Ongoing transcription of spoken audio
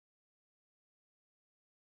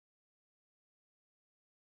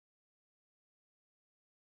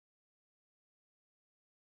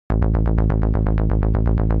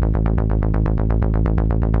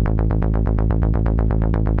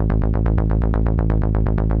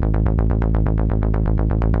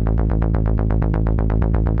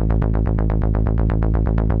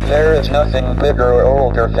There is nothing bigger or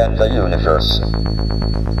older than the universe.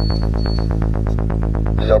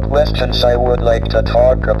 The questions I would like to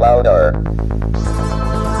talk about are: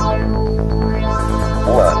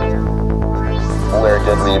 1. Where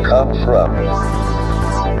did we come from?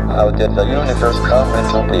 How did the universe come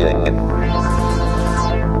into being?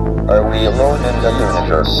 Are we alone in the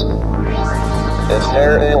universe? Is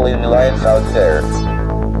there alien life out there?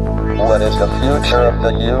 What is the future of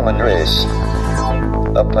the human race?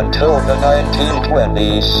 Up until the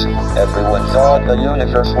 1920s, everyone thought the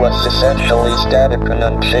universe was essentially static and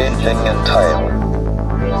unchanging in time.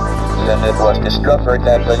 Then it was discovered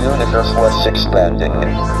that the universe was expanding.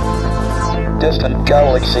 Distant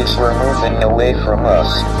galaxies were moving away from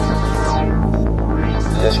us.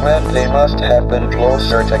 This meant they must have been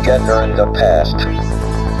closer together in the past.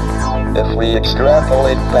 If we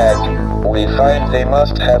extrapolate back, we find they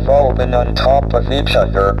must have all been on top of each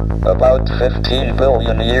other about 15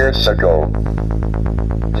 billion years ago.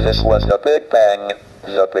 This was the Big Bang,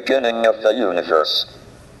 the beginning of the universe.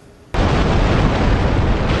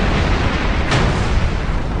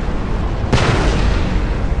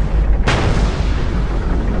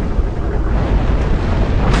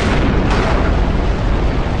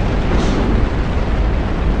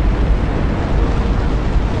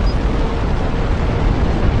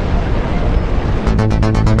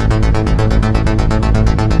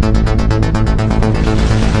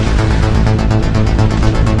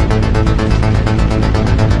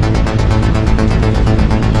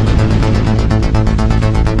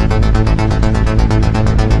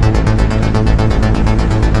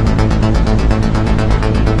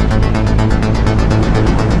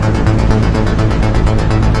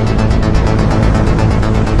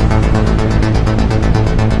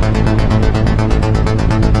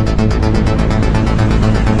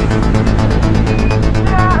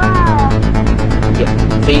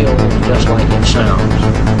 Feel just like it sounds.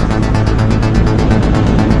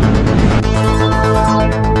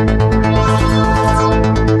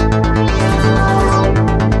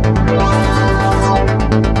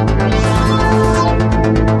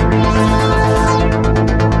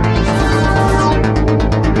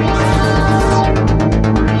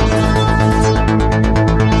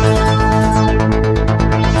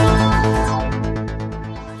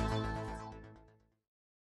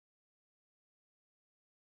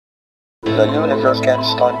 The universe can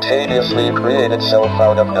spontaneously create itself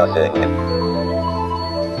out of nothing.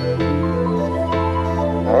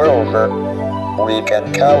 Moreover, we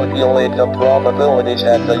can calculate the probabilities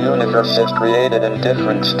that the universe is created in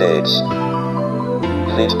different states.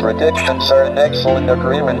 These predictions are in excellent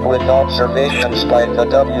agreement with observations by the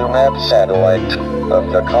WMAP satellite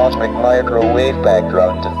of the cosmic microwave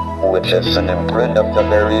background, which is an imprint of the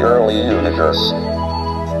very early universe.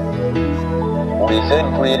 We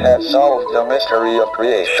think we have solved the mystery of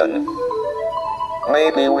creation.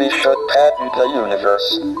 Maybe we should patent the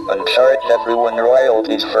universe and charge everyone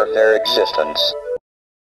royalties for their existence.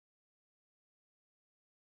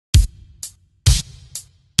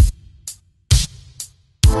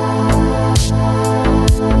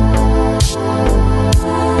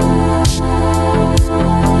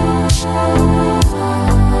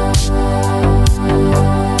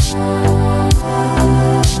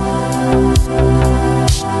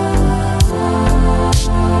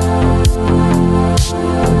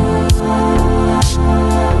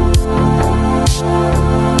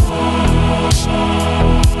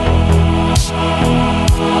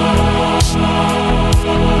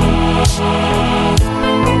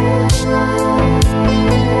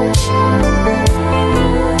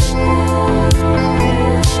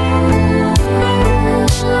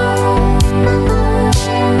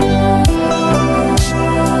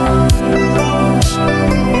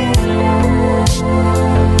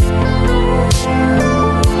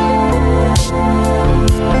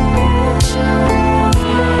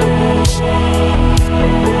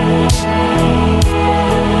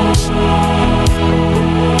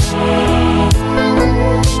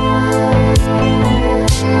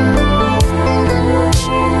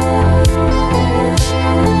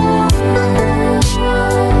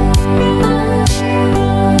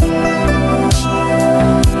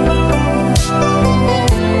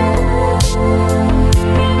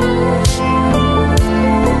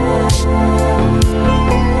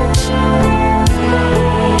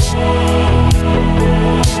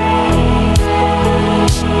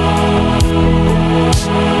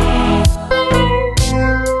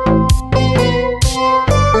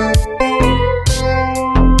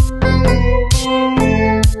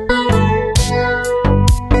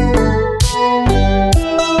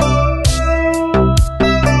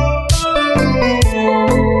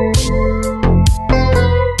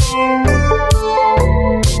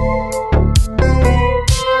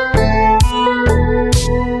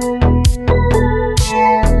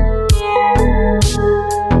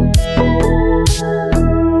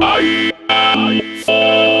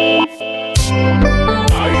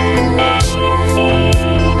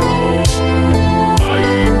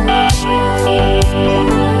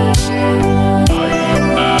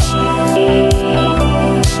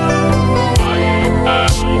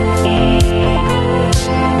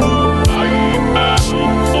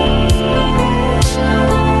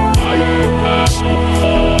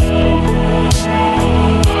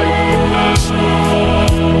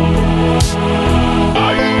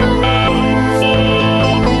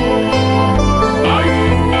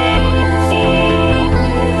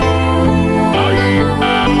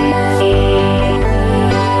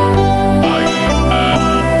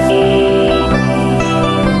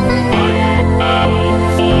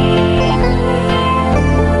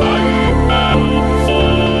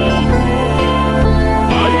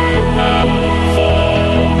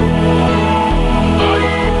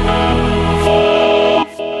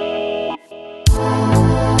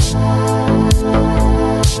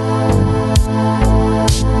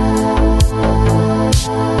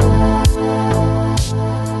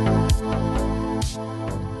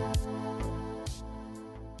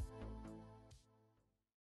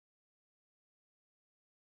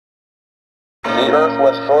 Earth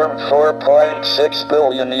was formed 4.6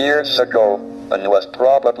 billion years ago, and was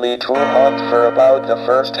probably too hot for about the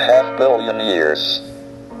first half billion years.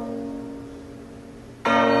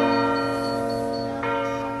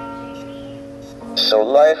 So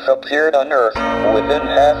life appeared on Earth within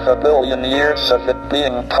half a billion years of it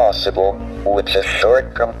being possible, which is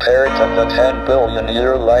short compared to the 10 billion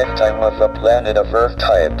year lifetime of a planet of Earth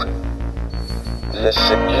type. This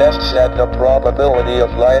suggests that the probability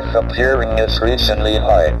of life appearing is reasonably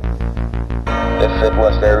high. If it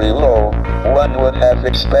was very low, one would have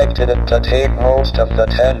expected it to take most of the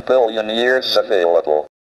 10 billion years available.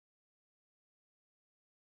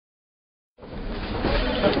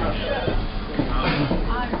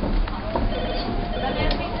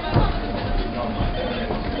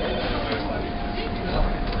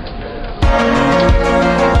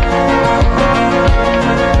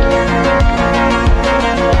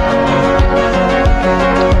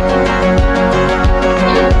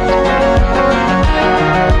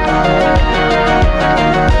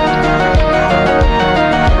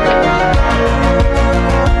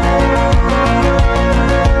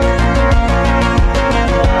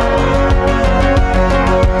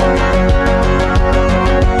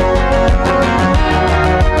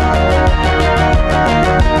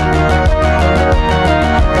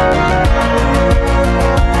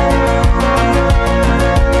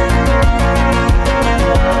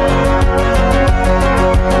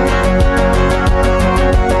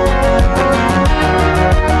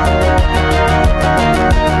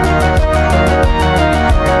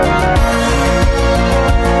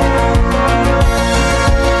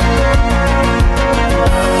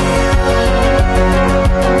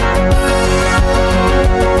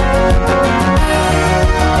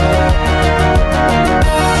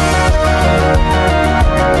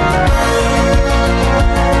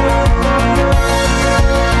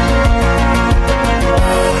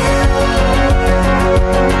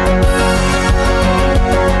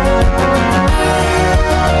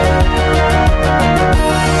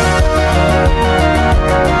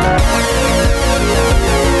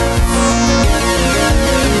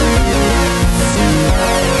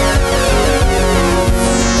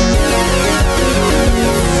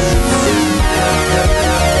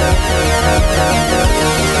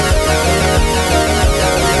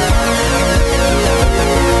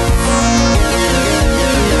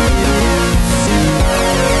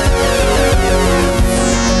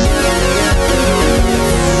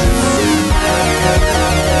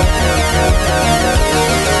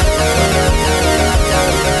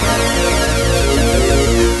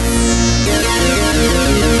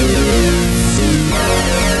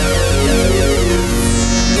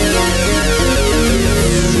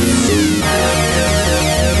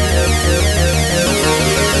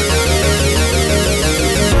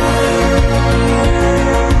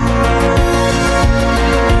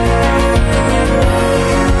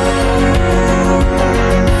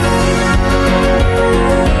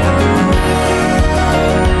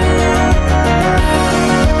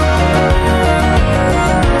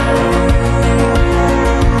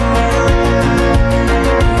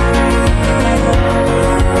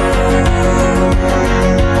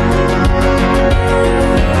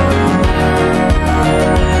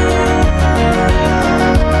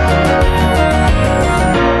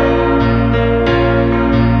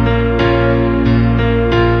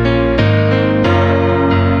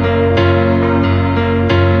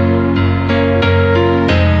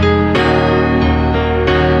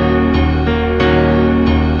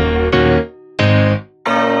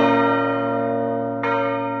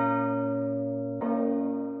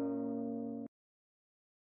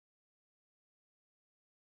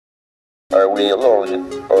 Are we alone,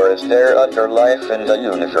 or is there other life in the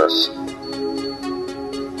universe?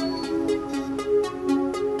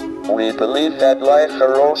 We believe that life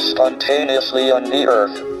arose spontaneously on the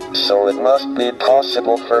Earth, so it must be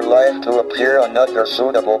possible for life to appear on other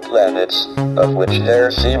suitable planets, of which there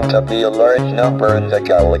seem to be a large number in the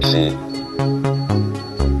galaxy.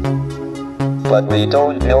 But we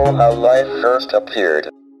don't know how life first appeared.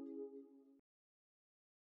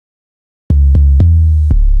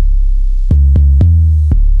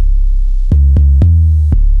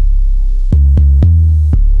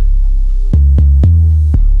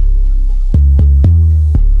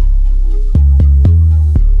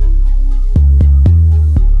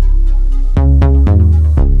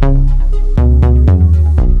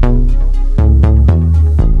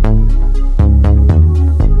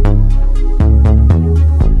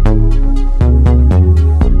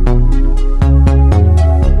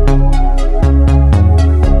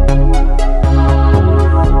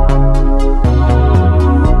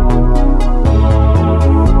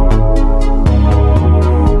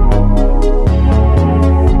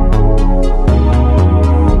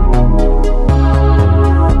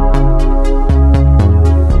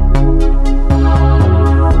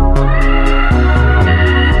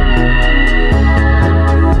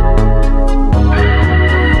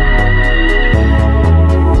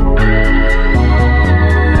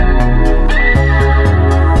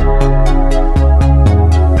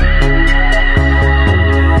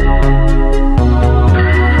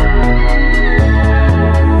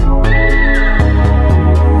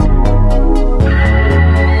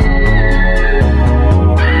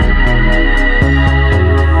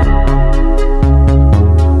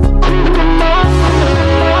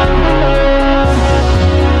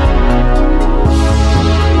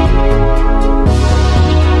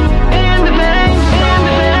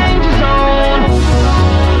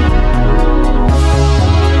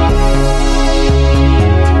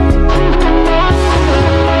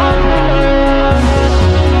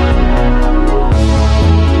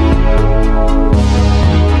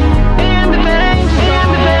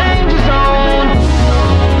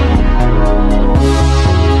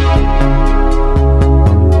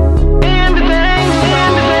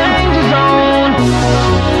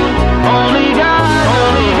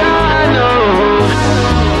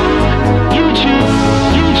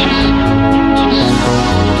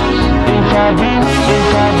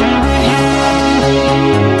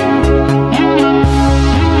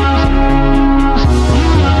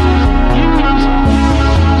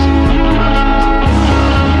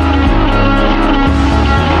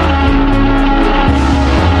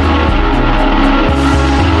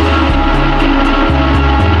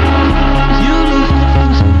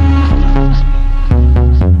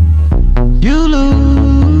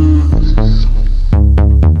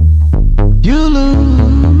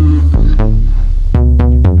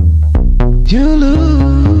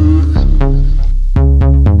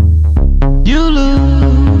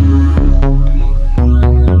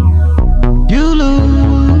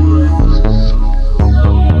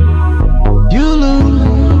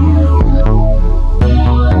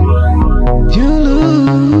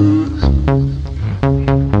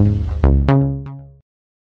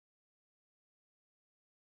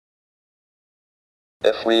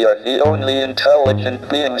 If we are the only intelligent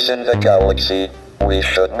beings in the galaxy, we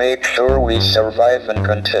should make sure we survive and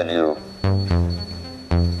continue.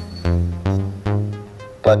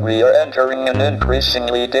 But we are entering an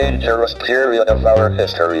increasingly dangerous period of our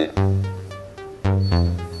history.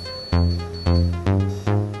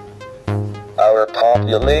 Our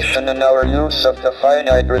population and our use of the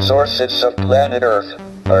finite resources of planet Earth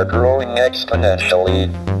are growing exponentially,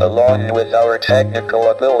 along with our technical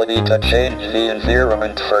ability to change the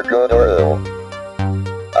environment for good or ill.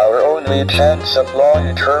 Our only chance of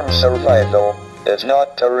long-term survival is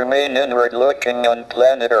not to remain inward-looking on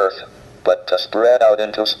planet Earth, but to spread out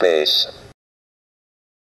into space.